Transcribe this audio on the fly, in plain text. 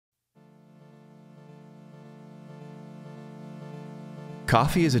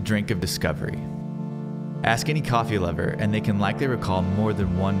Coffee is a drink of discovery. Ask any coffee lover and they can likely recall more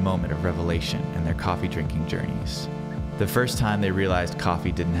than one moment of revelation in their coffee drinking journeys. The first time they realized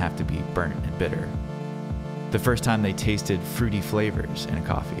coffee didn't have to be burnt and bitter. The first time they tasted fruity flavors in a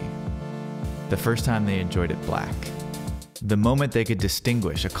coffee. The first time they enjoyed it black. The moment they could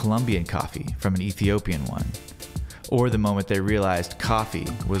distinguish a Colombian coffee from an Ethiopian one. Or the moment they realized coffee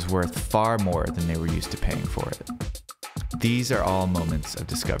was worth far more than they were used to paying for it. These are all moments of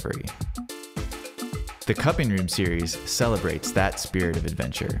discovery. The Cupping Room series celebrates that spirit of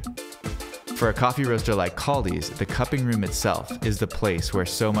adventure. For a coffee roaster like Caldi's, the Cupping Room itself is the place where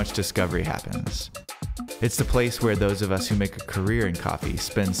so much discovery happens. It's the place where those of us who make a career in coffee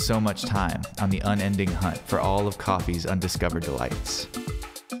spend so much time on the unending hunt for all of coffee's undiscovered delights.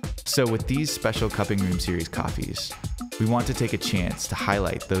 So with these special Cupping Room series coffees, we want to take a chance to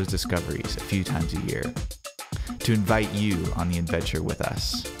highlight those discoveries a few times a year, to invite you on the adventure with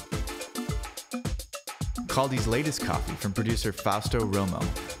us. Caldi's latest coffee from producer Fausto Romo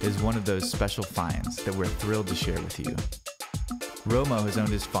is one of those special finds that we're thrilled to share with you. Romo has owned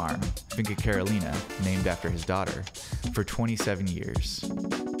his farm, Finca Carolina, named after his daughter, for 27 years.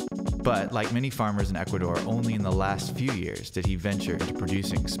 But like many farmers in Ecuador, only in the last few years did he venture into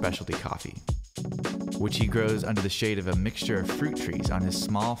producing specialty coffee, which he grows under the shade of a mixture of fruit trees on his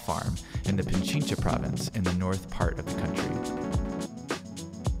small farm in the Pichincha province in the north part of the country.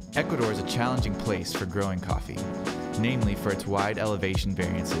 Ecuador is a challenging place for growing coffee, namely for its wide elevation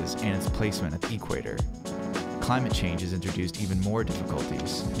variances and its placement at the equator. Climate change has introduced even more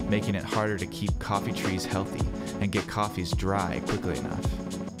difficulties, making it harder to keep coffee trees healthy and get coffees dry quickly enough.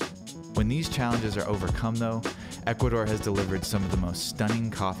 When these challenges are overcome though, Ecuador has delivered some of the most stunning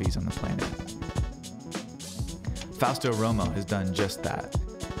coffees on the planet. Fausto Romo has done just that,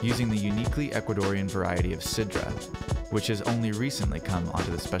 using the uniquely Ecuadorian variety of Sidra, which has only recently come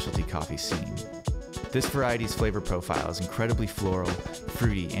onto the specialty coffee scene. This variety's flavor profile is incredibly floral,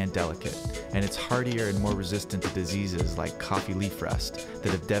 fruity, and delicate, and it's hardier and more resistant to diseases like coffee leaf rust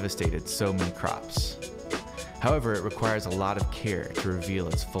that have devastated so many crops. However, it requires a lot of care to reveal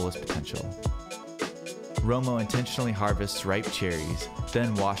its fullest potential. Romo intentionally harvests ripe cherries,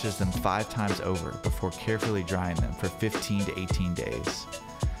 then washes them 5 times over before carefully drying them for 15 to 18 days.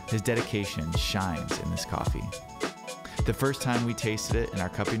 His dedication shines in this coffee. The first time we tasted it in our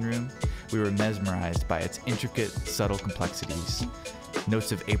cupping room, we were mesmerized by its intricate, subtle complexities.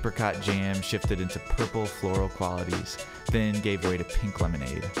 Notes of apricot jam shifted into purple floral qualities, then gave way to pink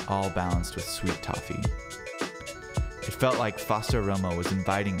lemonade, all balanced with sweet toffee. It felt like Fausto Romo was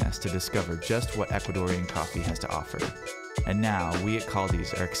inviting us to discover just what Ecuadorian coffee has to offer. And now, we at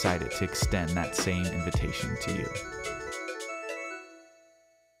Caldi's are excited to extend that same invitation to you.